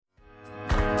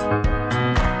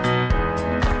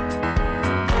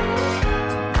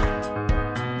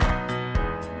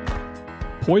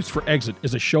Poised for Exit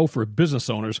is a show for business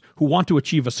owners who want to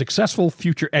achieve a successful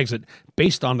future exit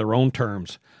based on their own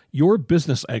terms. Your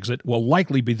business exit will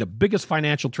likely be the biggest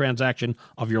financial transaction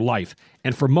of your life,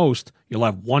 and for most, you'll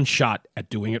have one shot at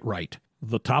doing it right.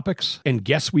 The topics and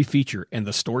guests we feature and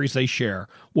the stories they share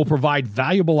will provide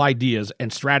valuable ideas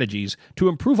and strategies to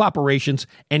improve operations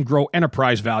and grow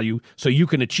enterprise value so you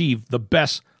can achieve the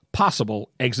best possible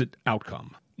exit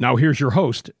outcome. Now here's your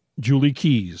host, Julie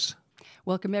Keys.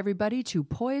 Welcome, everybody, to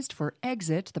Poised for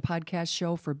Exit, the podcast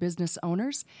show for business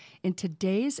owners. In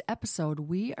today's episode,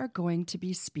 we are going to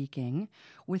be speaking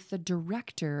with the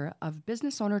director of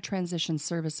business owner transition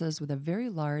services with a very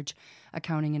large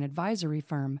accounting and advisory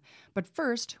firm. But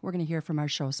first, we're going to hear from our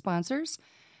show sponsors,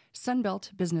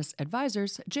 Sunbelt Business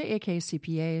Advisors, JAK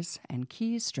CPAs, and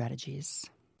Keys Strategies.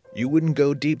 You wouldn't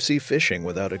go deep-sea fishing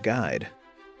without a guide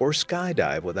or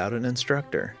skydive without an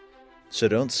instructor. So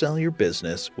don't sell your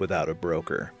business without a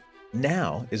broker.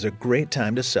 Now is a great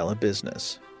time to sell a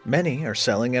business. Many are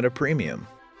selling at a premium.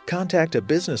 Contact a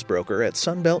business broker at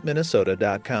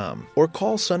sunbeltminnesota.com or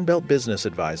call Sunbelt Business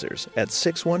Advisors at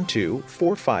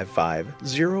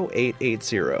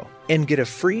 612-455-0880 and get a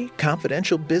free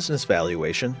confidential business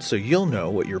valuation so you'll know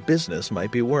what your business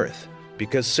might be worth.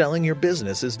 Because selling your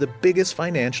business is the biggest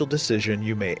financial decision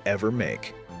you may ever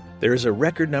make. There is a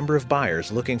record number of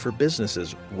buyers looking for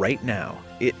businesses right now.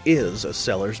 It is a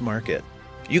seller's market.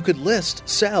 You could list,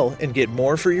 sell, and get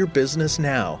more for your business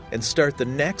now and start the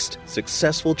next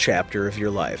successful chapter of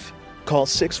your life. Call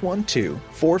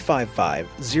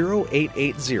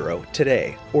 612-455-0880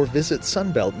 today or visit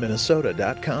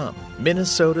sunbeltminnesota.com,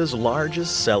 Minnesota's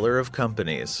largest seller of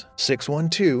companies.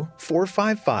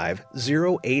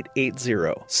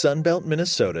 612-455-0880,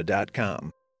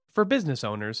 sunbeltminnesota.com. For business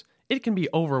owners, it can be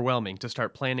overwhelming to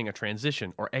start planning a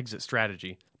transition or exit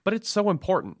strategy, but it's so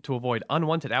important to avoid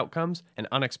unwanted outcomes and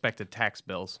unexpected tax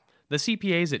bills. The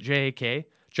CPAs at JAK,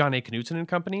 John A. Knutson &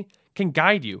 Company, can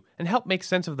guide you and help make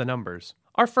sense of the numbers.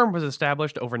 Our firm was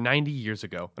established over 90 years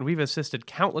ago, and we've assisted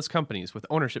countless companies with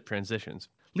ownership transitions.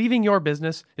 Leaving your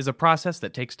business is a process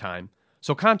that takes time.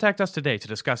 So contact us today to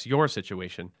discuss your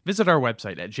situation. Visit our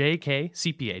website at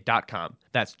jakcpa.com.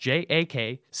 That's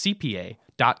jakcpa.com.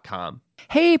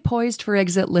 Hey, Poised for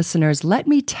Exit listeners, let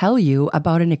me tell you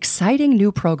about an exciting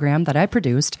new program that I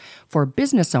produced for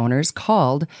business owners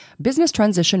called Business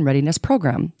Transition Readiness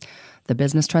Program. The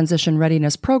Business Transition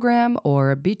Readiness Program,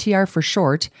 or BTR for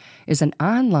short, is an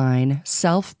online,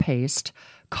 self-paced,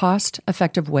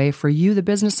 cost-effective way for you, the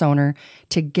business owner,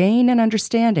 to gain an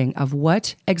understanding of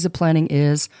what exit planning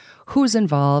is, who's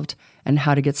involved, and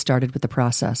how to get started with the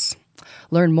process.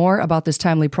 Learn more about this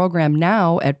timely program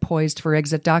now at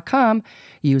poisedforexit.com.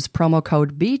 Use promo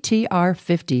code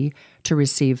BTR50 to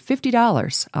receive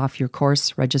 $50 off your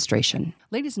course registration.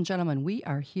 Ladies and gentlemen, we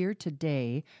are here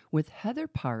today with Heather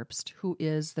Parpst, who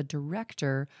is the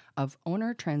Director of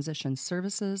Owner Transition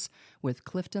Services with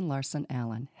Clifton Larson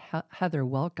Allen. Heather,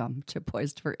 welcome to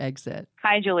Poised for Exit.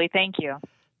 Hi, Julie. Thank you.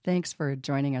 Thanks for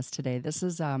joining us today. This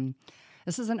is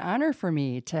an honor for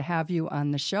me to have you on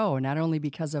the show, not only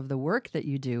because of the work that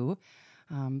you do,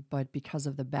 but because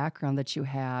of the background that you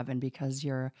have and because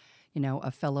you're,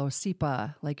 a fellow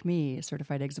CEPA like me,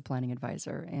 Certified Exit Planning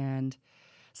Advisor. And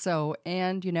a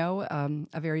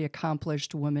very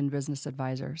accomplished woman business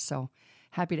advisor. So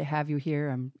happy to have you here.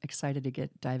 I'm excited to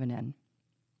get diving in.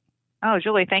 Oh,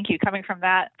 Julie, thank you. Coming from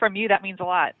you, that means a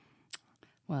lot.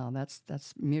 Well,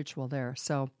 that's mutual there.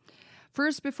 So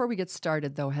first, before we get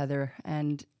started, though, Heather,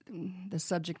 and the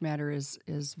subject matter is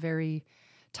very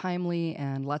timely,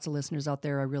 and lots of listeners out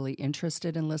there are really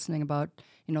interested in listening about,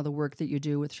 the work that you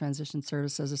do with transition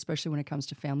services, especially when it comes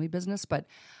to family business. But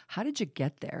how did you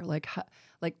get there?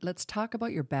 Let's talk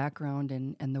about your background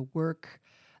and the work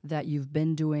that you've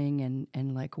been doing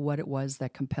and like what it was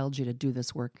that compelled you to do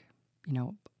this work,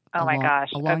 along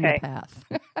okay. the path.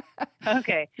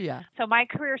 Okay. Yeah. So my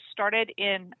career started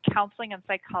in counseling and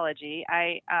psychology.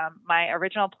 My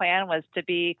original plan was to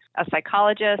be a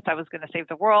psychologist. I was going to save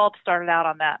the world, started out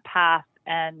on that path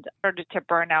and started to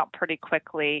burn out pretty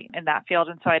quickly in that field.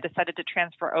 And so I decided to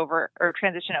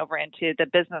transition over into the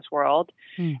business world.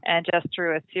 And just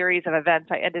through a series of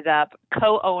events, I ended up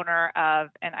co-owner of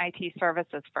an IT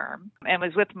services firm and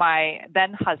was with my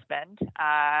then husband.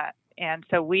 And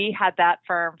so we had that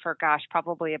firm for,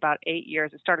 probably about 8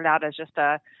 years. It started out as just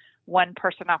a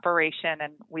one-person operation,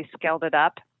 and we scaled it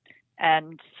up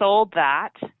and sold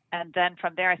that. And then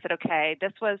from there, I said, okay,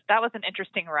 that was an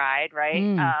interesting ride, right?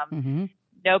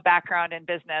 No background in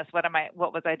business. What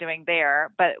was I doing there?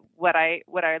 But what I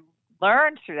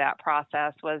learned through that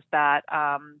process was that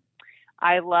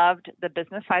I loved the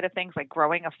business side of things, like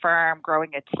growing a firm,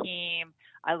 growing a team.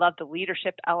 I love the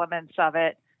leadership elements of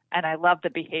it, and I love the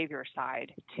behavior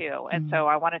side too. And so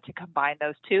I wanted to combine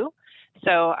those two.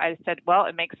 So I said, well,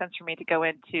 it makes sense for me to go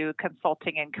into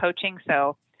consulting and coaching.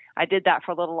 So I did that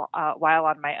for a little while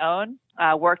on my own,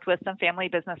 worked with some family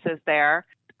businesses there,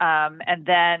 and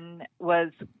then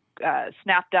was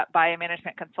snapped up by a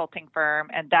management consulting firm.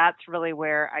 And that's really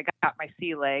where I got my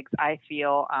sea legs, I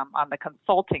feel, on the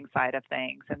consulting side of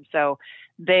things. And so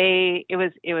it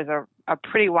was a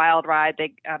pretty wild ride.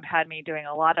 They had me doing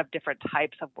a lot of different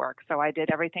types of work. So I did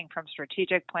everything from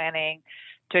strategic planning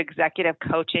to executive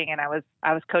coaching. And I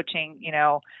was coaching,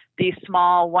 these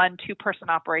small 1-2 person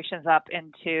operations up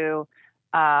into,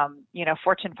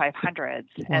 Fortune 500s.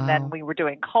 Wow. And then we were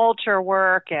doing culture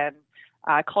work and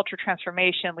culture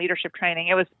transformation, leadership training.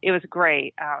 It was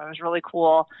great. It was really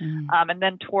cool. And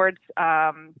then towards,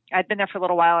 I'd been there for a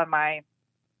little while, and my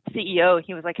CEO,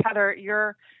 he was like, Heather,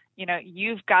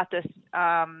 you've got this,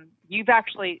 you've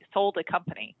actually sold a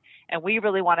company, and we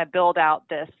really want to build out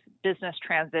this business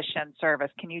transition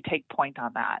service. Can you take point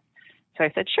on that? So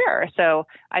I said, sure. So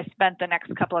I spent the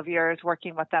next couple of years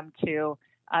working with them to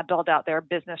build out their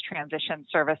business transition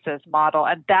services model.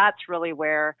 And that's really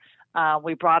where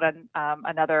we brought in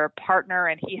another partner,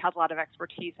 and he had a lot of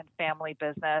expertise in family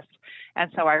business.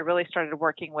 And so I really started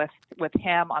working with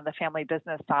him on the family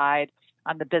business side,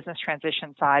 on the business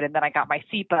transition side. And then I got my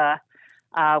SEPA,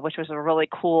 which was a really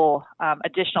cool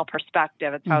additional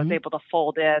perspective. And so I was able to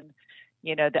fold in,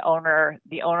 the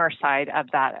owner side of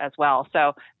that as well.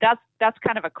 So that's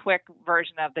kind of a quick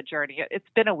version of the journey. It's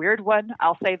been a weird one,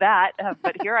 I'll say that,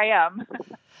 but here I am.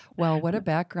 Well, what a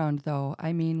background, though.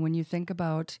 I mean, when you think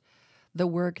about the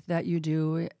work that you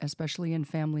do, especially in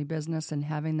family business, and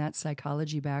having that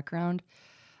psychology background,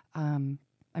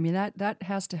 that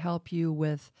has to help you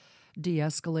with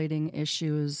de-escalating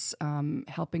issues,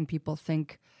 helping people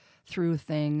think through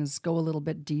things, go a little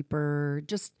bit deeper,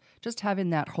 just having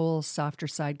that whole softer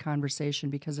side conversation,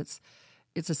 because it's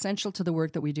essential to the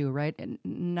work that we do, right? And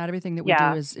not everything that we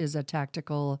do is a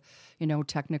tactical,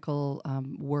 technical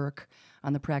work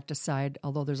on the practice side,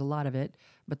 although there's a lot of it,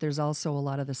 but there's also a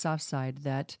lot of the soft side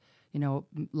that, a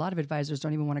lot of advisors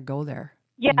don't even want to go there.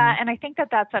 Yeah, and I think that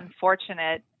that's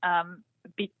unfortunate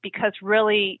because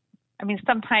really,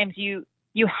 sometimes you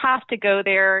have to go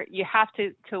there. You have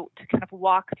to kind of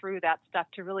walk through that stuff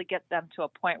to really get them to a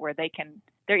point where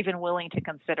they're even willing to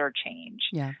consider change.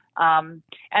 Yeah. And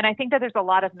I think that there's a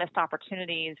lot of missed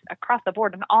opportunities across the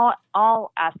board in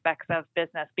all aspects of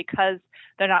business because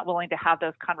they're not willing to have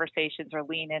those conversations or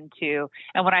lean into.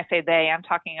 And when I say they, I'm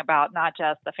talking about not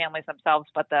just the families themselves,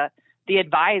 but the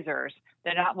advisors.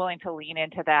 They're not willing to lean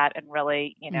into that and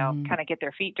really, kind of get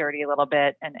their feet dirty a little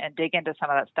bit and dig into some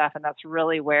of that stuff. And that's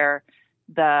really where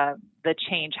the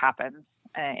change happens,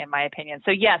 in my opinion.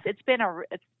 So yes, it's been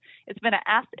an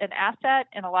asset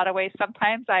in a lot of ways.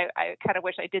 Sometimes I kind of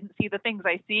wish I didn't see the things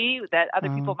I see that other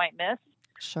people might miss.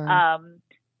 Sure.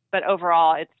 But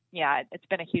overall, it's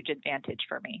been a huge advantage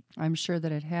for me. I'm sure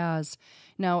that it has.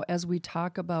 Now, as we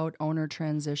talk about owner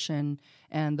transition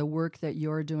and the work that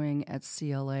you're doing at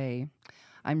CLA,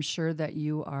 I'm sure that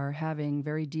you are having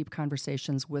very deep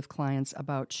conversations with clients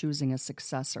about choosing a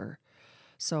successor.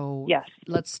 So yes.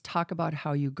 Let's talk about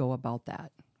how you go about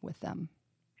that with them.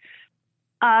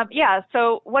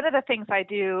 So one of the things I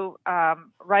do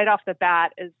right off the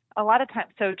bat is a lot of times,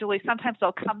 so Julie, sometimes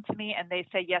they'll come to me and they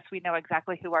say, yes, we know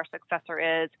exactly who our successor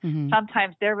is. Mm-hmm.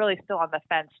 Sometimes they're really still on the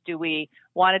fence. Do we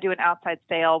want to do an outside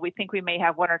sale? We think we may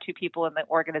have 1 or 2 people in the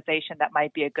organization that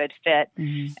might be a good fit.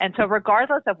 Mm-hmm. And so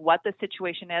regardless of what the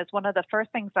situation is, one of the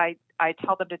first things I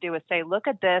tell them to do is say, look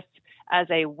at this as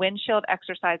a windshield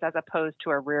exercise as opposed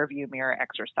to a rear view mirror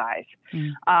exercise.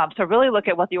 Mm-hmm. So really look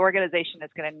at what the organization is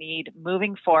going to need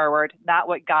moving forward, not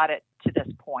what got it to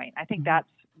this point. I think that's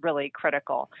really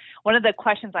critical. One of the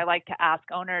questions I like to ask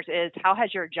owners is, how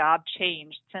has your job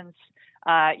changed since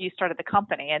you started the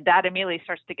company? And that immediately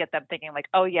starts to get them thinking like,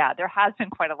 oh yeah, there has been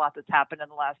quite a lot that's happened in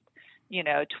the last,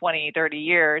 20, 30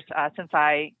 years since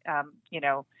I,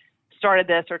 started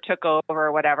this or took over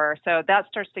or whatever. So that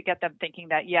starts to get them thinking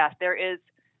that, yes, there is,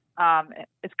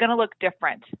 it's going to look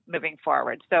different moving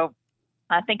forward. So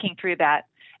thinking through that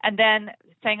and then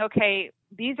saying, okay,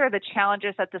 these are the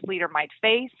challenges that this leader might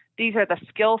face. These are the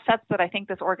skill sets that I think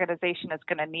this organization is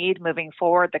going to need moving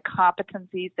forward, the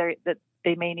competencies that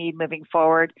they may need moving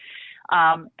forward.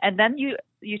 And then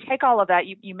you take all of that,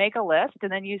 you make a list,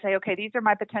 and then you say, okay, these are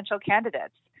my potential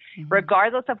candidates.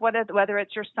 Regardless of whether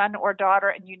it's your son or daughter,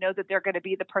 and you know that they're going to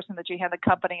be the person that you hand the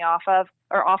company off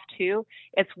to,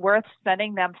 it's worth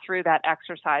sending them through that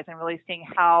exercise and really seeing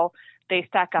how they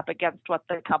stack up against what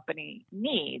the company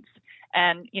needs.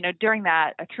 And,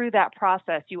 through that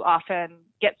process, you often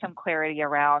get some clarity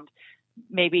around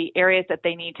maybe areas that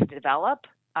they need to develop,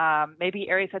 maybe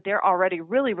areas that they're already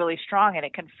really, really strong in.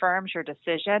 It confirms your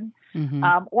decision.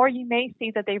 Or you may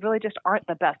see that they really just aren't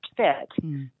the best fit.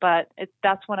 But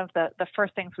that's one of the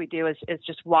first things we do is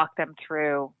just walk them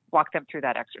through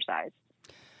that exercise.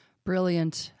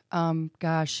 Brilliant.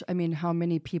 Gosh, I mean, how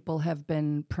many people have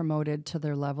been promoted to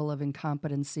their level of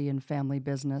incompetency in family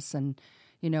business and,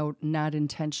 not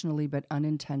intentionally, but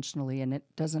unintentionally. And it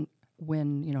doesn't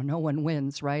win, no one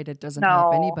wins, right? It doesn't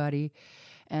help anybody.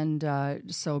 And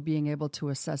so being able to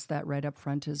assess that right up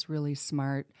front is really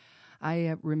smart.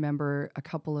 I remember a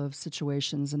couple of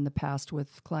situations in the past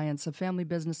with clients of family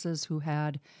businesses who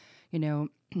had,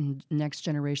 next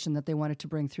generation that they wanted to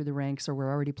bring through the ranks or were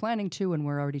already planning to and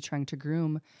were already trying to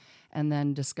groom, and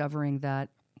then discovering that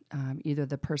either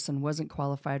the person wasn't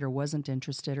qualified or wasn't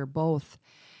interested or both.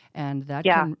 And that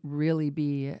can really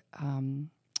be,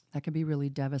 really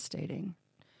devastating.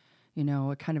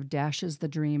 It kind of dashes the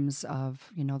dreams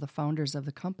of, the founders of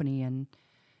the company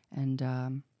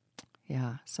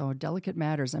so delicate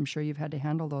matters. I'm sure you've had to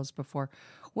handle those before.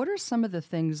 What are some of the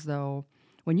things, though,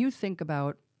 when you think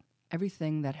about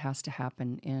everything that has to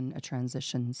happen in a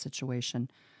transition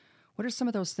situation, what are some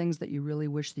of those things that you really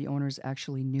wish the owners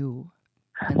actually knew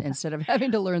instead of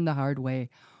having to learn the hard way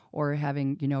or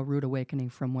having, rude awakening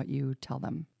from what you tell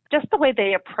them? Just the way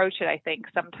they approach it, I think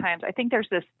there's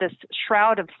this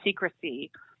shroud of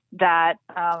secrecy that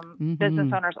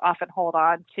business owners often hold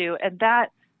on to, and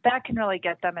that can really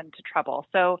get them into trouble.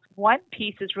 So one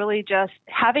piece is really just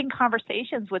having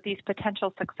conversations with these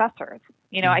potential successors.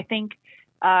 I think,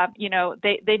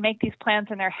 they make these plans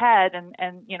in their head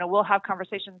and we'll have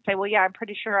conversations and say, well, yeah, I'm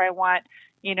pretty sure I want,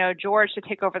 George to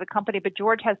take over the company, but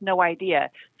George has no idea.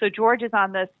 So George is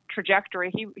on this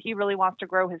trajectory. He really wants to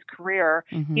grow his career.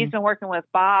 He's been working with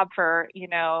Bob for,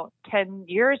 10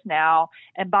 years now,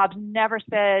 and Bob's never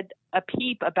said a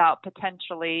peep about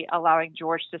potentially allowing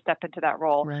George to step into that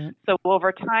role. Right. So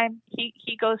over time,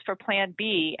 he goes for plan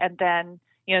B, and then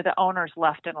the owner's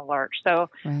left in a lurch.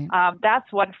 So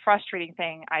that's one frustrating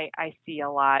thing I see a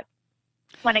lot.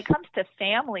 When it comes to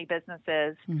family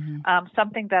businesses,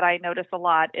 something that I notice a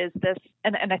lot is this,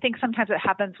 and I think sometimes it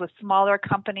happens with smaller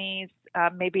companies.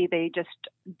 Maybe they just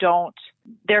don't,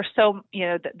 they're so,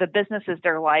 the business is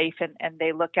their life, and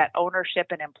they look at ownership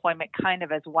and employment kind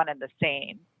of as one and the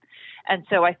same. And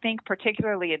so I think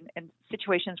particularly in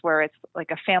situations where it's like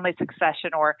a family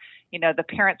succession or, the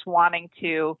parents wanting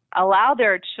to allow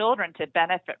their children to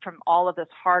benefit from all of this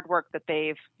hard work that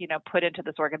they've, put into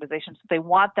this organization. So they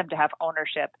want them to have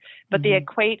ownership, but they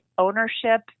equate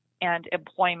ownership and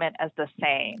employment as the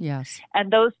same. Yes.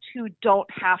 And those two don't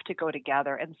have to go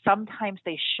together. And sometimes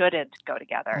they shouldn't go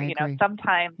together. I agree.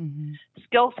 Sometimes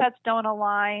skill sets don't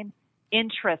align,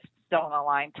 interests don't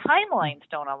align, timelines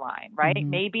don't align, right?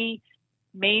 Maybe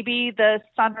the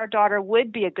son or daughter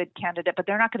would be a good candidate, but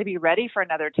they're not going to be ready for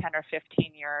another 10 or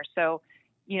 15 years. So,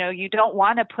 you don't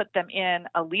want to put them in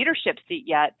a leadership seat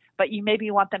yet, but you maybe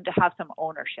want them to have some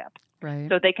ownership. Right.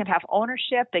 So they can have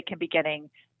ownership, they can be getting,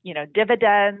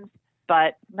 dividends,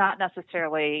 but not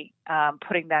necessarily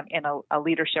putting them in a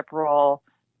leadership role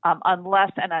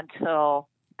unless and until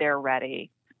they're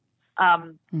ready.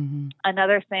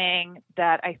 Another thing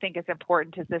that I think is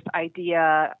important is this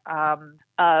idea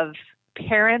of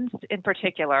parents in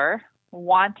particular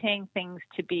wanting things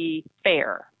to be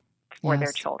fair for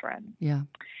their children. Yeah.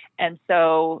 And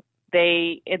so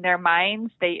they, in their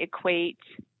minds, they equate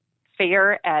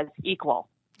fair as equal.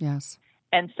 Yes.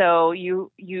 And so you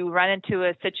run into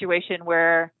a situation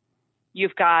where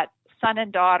you've got son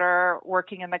and daughter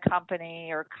working in the company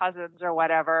or cousins or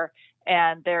whatever,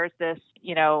 and there's this,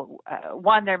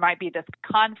 there might be this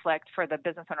conflict for the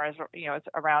business owners, it's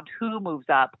around who moves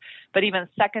up. But even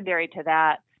secondary to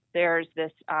that, there's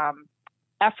this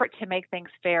effort to make things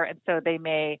fair, and so they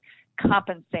may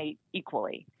compensate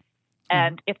equally.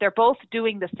 And if they're both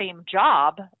doing the same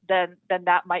job, then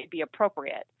that might be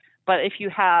appropriate. But if you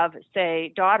have,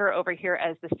 say, daughter over here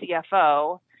as the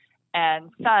CFO and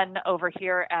son over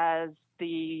here as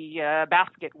the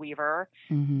basket weaver,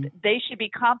 they should be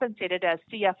compensated as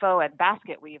CFO and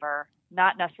basket weaver,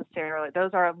 not necessarily.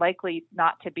 Those are likely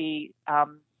not to be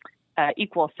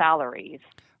equal salaries.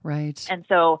 Right. And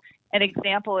so an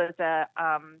example is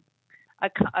a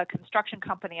a construction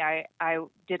company I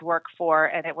did work for,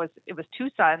 and it was two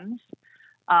sons.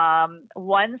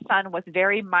 One son was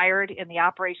very mired in the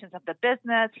operations of the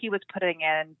business. He was putting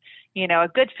in, a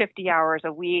good 50 hours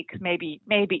a week, maybe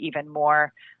even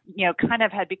more, kind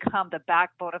of had become the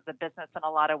backbone of the business in a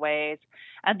lot of ways.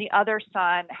 And the other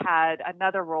son had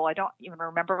another role. I don't even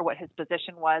remember what his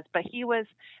position was, but he was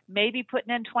maybe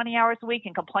putting in 20 hours a week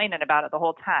and complaining about it the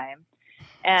whole time.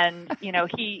 And,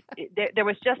 there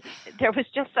was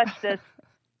just such this,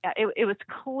 it was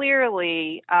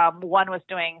clearly one was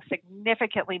doing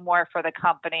significantly more for the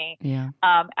company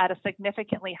at a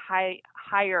significantly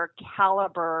higher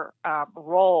caliber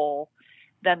role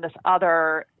than this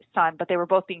other son, but they were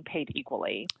both being paid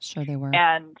equally. Sure, they were.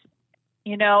 And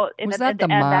was that the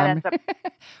mom?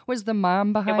 Was the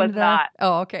mom behind that? It was not.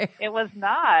 Oh, okay. It was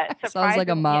not. Sounds like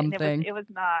a mom thing. It was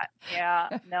not.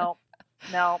 Yeah. No.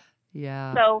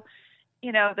 Yeah. So,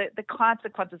 the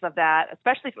consequences of that,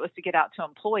 especially if it was to get out to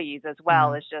employees as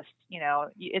well, is just,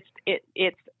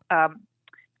 it's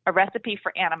a recipe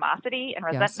for animosity and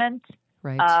resentment. Yes.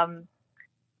 Right.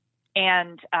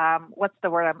 And what's the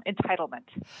word? Entitlement.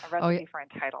 A recipe for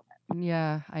entitlement.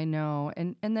 Yeah, I know.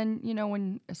 And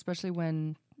then, especially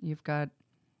when you've got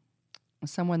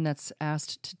someone that's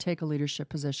asked to take a leadership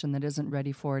position that isn't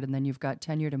ready for it, and then you've got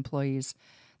tenured employees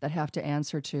that have to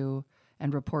answer to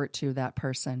and report to that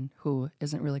person who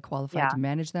isn't really qualified to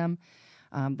manage them,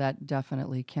 that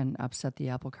definitely can upset the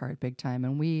apple cart big time.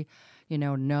 And we,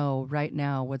 know right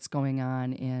now what's going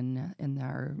on in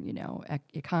our,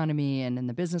 economy and in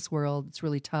the business world. It's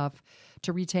really tough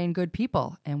to retain good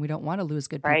people, and we don't want to lose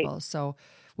good people. So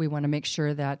we want to make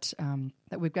sure that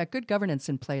that we've got good governance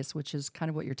in place, which is kind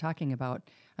of what you're talking about.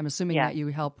 I'm assuming that you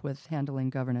help with handling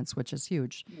governance, which is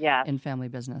huge in family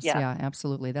business. Yeah,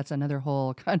 absolutely. That's another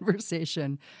whole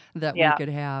conversation that we could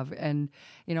have. And,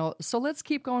 so let's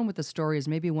keep going with the stories.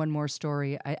 Maybe one more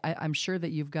story. I'm sure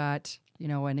that you've got,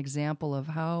 an example of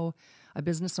how a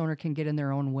business owner can get in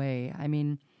their own way. I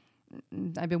mean,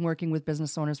 I've been working with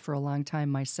business owners for a long time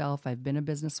myself. I've been a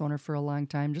business owner for a long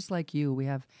time, just like you. We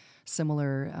have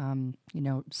similar,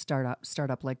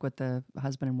 startup like with the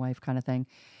husband and wife kind of thing.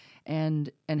 And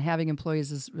having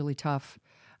employees is really tough.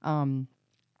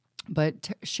 But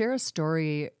share a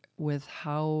story with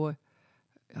how,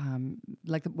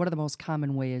 what are the most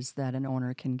common ways that an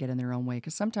owner can get in their own way?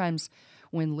 Because sometimes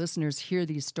when listeners hear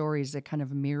these stories, it kind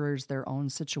of mirrors their own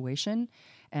situation.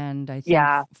 And I think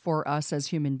for us as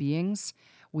human beings,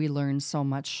 we learn so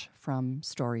much from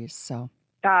stories. So,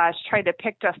 gosh, try to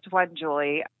pick just one,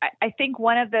 Julie. I think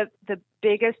one of the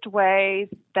biggest ways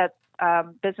that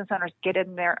business owners get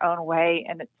in their own way,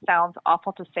 and it sounds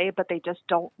awful to say, but they just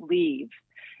don't leave.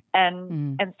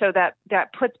 And so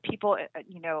that puts people,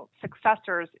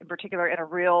 successors in particular, in a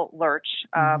real lurch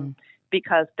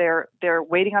because they're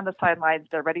waiting on the sidelines,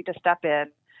 they're ready to step in,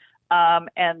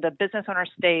 and the business owner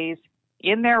stays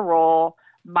in their role,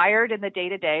 mired in the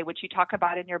day-to-day, which you talk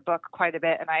about in your book quite a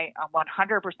bit, and I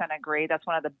 100% agree. That's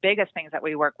one of the biggest things that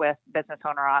we work with business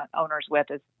owners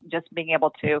with, is just being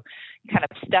able to kind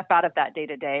of step out of that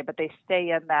day-to-day, but they stay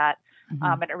in that,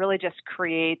 and it really just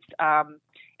creates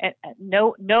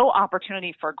no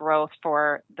opportunity for growth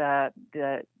for the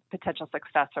potential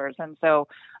successors. And so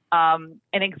an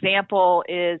example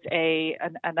is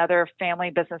another family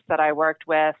business that I worked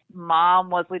with. Mom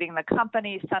was leading the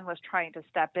company. Son was trying to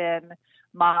step in.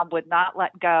 Mom would not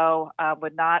let go,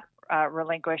 would not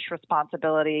relinquish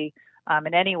responsibility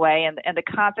in any way. And the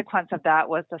consequence of that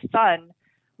was the son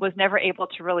was never able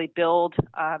to really build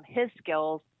his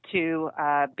skills to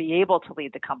be able to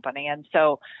lead the company. And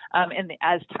so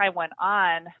as time went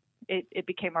on, it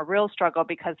became a real struggle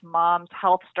because Mom's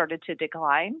health started to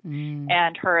decline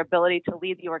and her ability to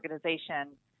lead the organization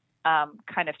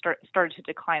kind of started to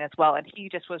decline as well. And he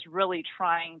just was really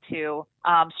trying to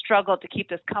struggle to keep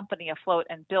this company afloat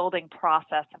and building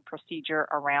process and procedure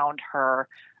around her,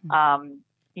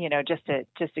 just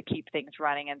to keep things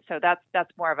running. And so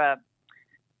that's more of a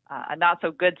not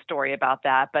so good story about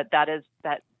that, but that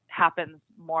happens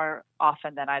more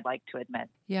often than I'd like to admit.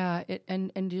 Yeah,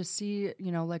 and you see,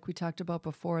 like we talked about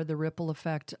before, the ripple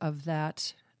effect of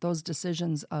those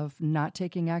decisions of not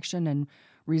taking action and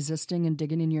resisting and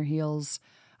digging in your heels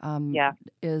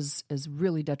is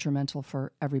really detrimental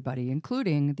for everybody,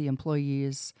 including the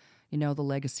employees, the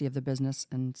legacy of the business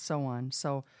and so on.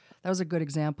 So that was a good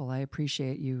example. I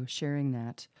appreciate you sharing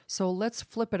that. So let's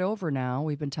flip it over now.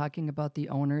 We've been talking about the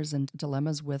owners and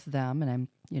dilemmas with them, and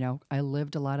I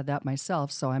lived a lot of that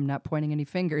myself, so I'm not pointing any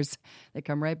fingers. They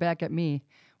come right back at me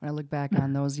when I look back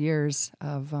on those years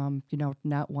of,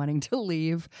 not wanting to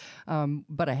leave.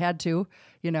 But I had to,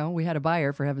 we had a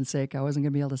buyer, for heaven's sake. I wasn't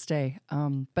going to be able to stay.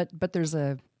 But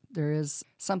there is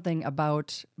something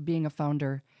about being a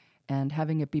founder and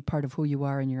having it be part of who you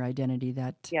are and your identity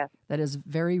that is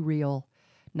very real,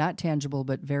 not tangible,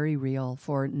 but very real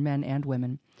for men and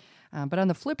women. But on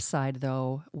the flip side,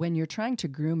 though, when you're trying to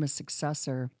groom a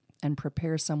successor and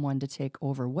prepare someone to take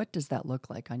over, what does that look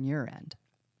like on your end?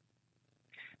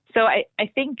 So I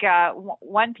think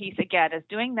one piece, again, is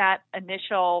doing that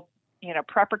initial,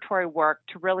 preparatory work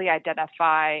to really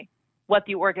identify what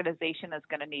the organization is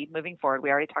going to need moving forward. We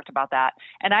already talked about that.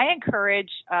 And I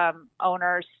encourage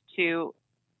owners to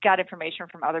get information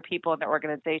from other people in the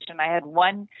organization. I had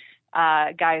one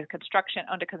guy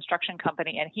owned a construction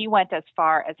company, and he went as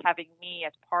far as having me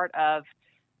as part of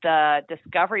the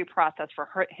discovery process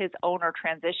for his owner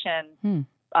transition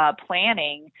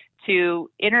planning to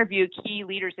interview key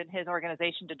leaders in his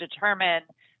organization to determine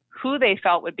who they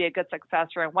felt would be a good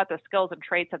successor and what the skills and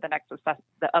traits of the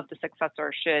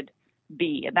successor should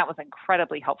be. And that was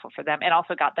incredibly helpful for them and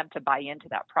also got them to buy into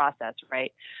that process,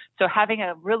 right? So having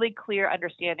a really clear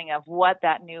understanding of what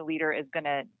that new leader is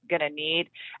gonna need,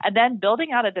 and then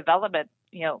building out a development,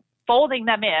 folding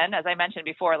them in, as I mentioned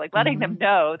before, like letting them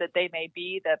know that they may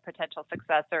be the potential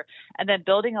successor, and then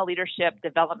building a leadership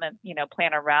development,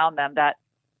 plan around them that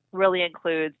really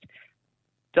includes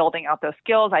building out those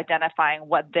skills, identifying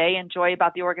what they enjoy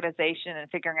about the organization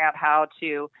and figuring out how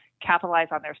to capitalize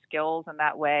on their skills in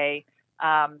that way.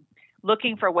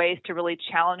 Looking for ways to really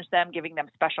challenge them, giving them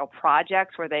special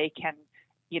projects where they can,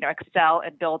 excel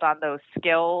and build on those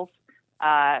skills.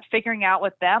 Figuring out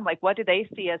with them, like, what do they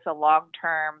see as their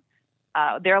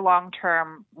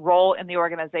long-term role in the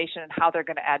organization and how they're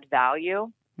going to add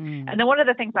value. And then one of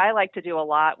the things I like to do a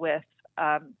lot with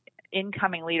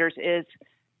incoming leaders is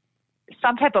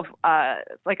some type of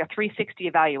like a 360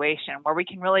 evaluation where we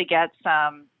can really get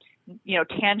some,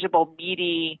 tangible,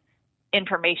 meaty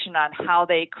information on how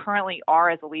they currently are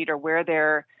as a leader, where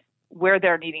they're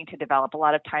needing to develop. A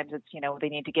lot of times it's, they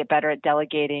need to get better at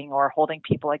delegating or holding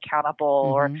people accountable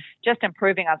or just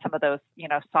improving on some of those,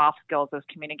 soft skills, those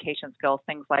communication skills,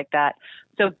 things like that.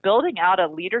 So building out a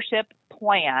leadership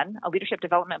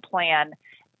development plan,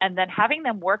 and then having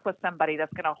them work with somebody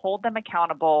that's going to hold them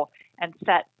accountable and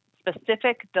set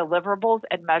specific deliverables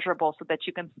and measurables so that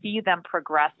you can see them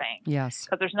progressing. Yes.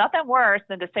 Because there's nothing worse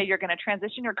than to say you're going to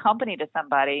transition your company to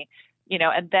somebody,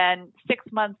 and then 6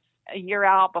 months, a year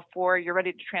out before you're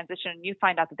ready to transition, and you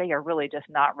find out that they are really just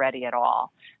not ready at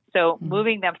all. So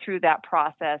moving them through that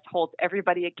process holds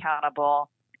everybody accountable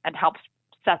and helps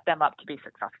set them up to be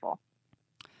successful.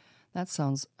 That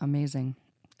sounds amazing.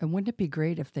 And wouldn't it be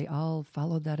great if they all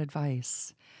followed that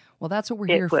advice? Well, that's what we're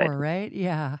here for, right?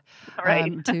 Yeah.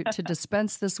 Right. To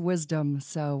dispense this wisdom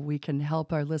so we can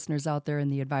help our listeners out there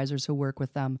and the advisors who work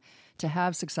with them to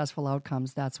have successful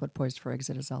outcomes. That's what Poised for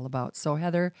Exit is all about. So,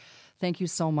 Heather, thank you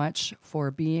so much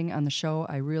for being on the show.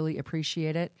 I really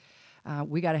appreciate it.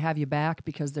 We got to have you back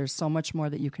because there's so much more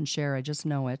that you can share. I just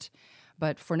know it.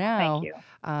 But for now, thank you.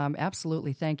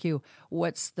 Absolutely, thank you.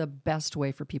 What's the best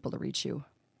way for people to reach you?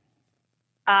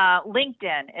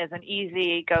 LinkedIn is an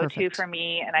easy go-to for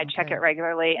me, and I check it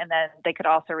regularly. And then they could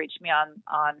also reach me on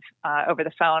over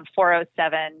the phone.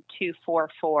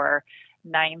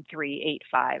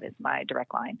 407-244-9385 is my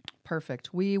direct line.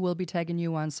 Perfect. We will be tagging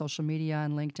you on social media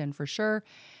on LinkedIn for sure.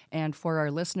 And for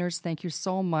our listeners, thank you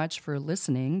so much for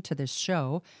listening to this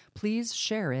show. Please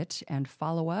share it and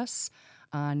follow us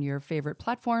on your favorite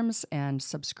platforms and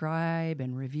subscribe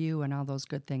and review and all those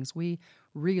good things. We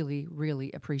really,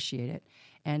 really appreciate it.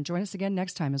 And join us again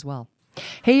next time as well.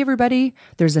 Hey, everybody.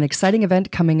 There's an exciting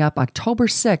event coming up October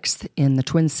 6th in the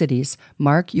Twin Cities.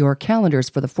 Mark your calendars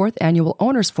for the 4th Annual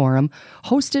Owners Forum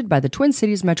hosted by the Twin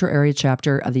Cities Metro Area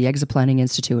Chapter of the Exit Planning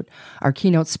Institute. Our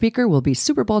keynote speaker will be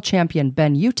Super Bowl champion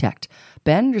Ben Utecht.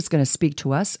 Ben is going to speak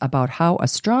to us about how a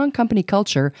strong company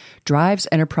culture drives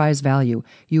enterprise value.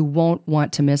 You won't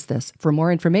want to miss this. For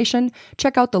more information,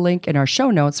 check out the link in our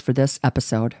show notes for this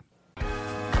episode.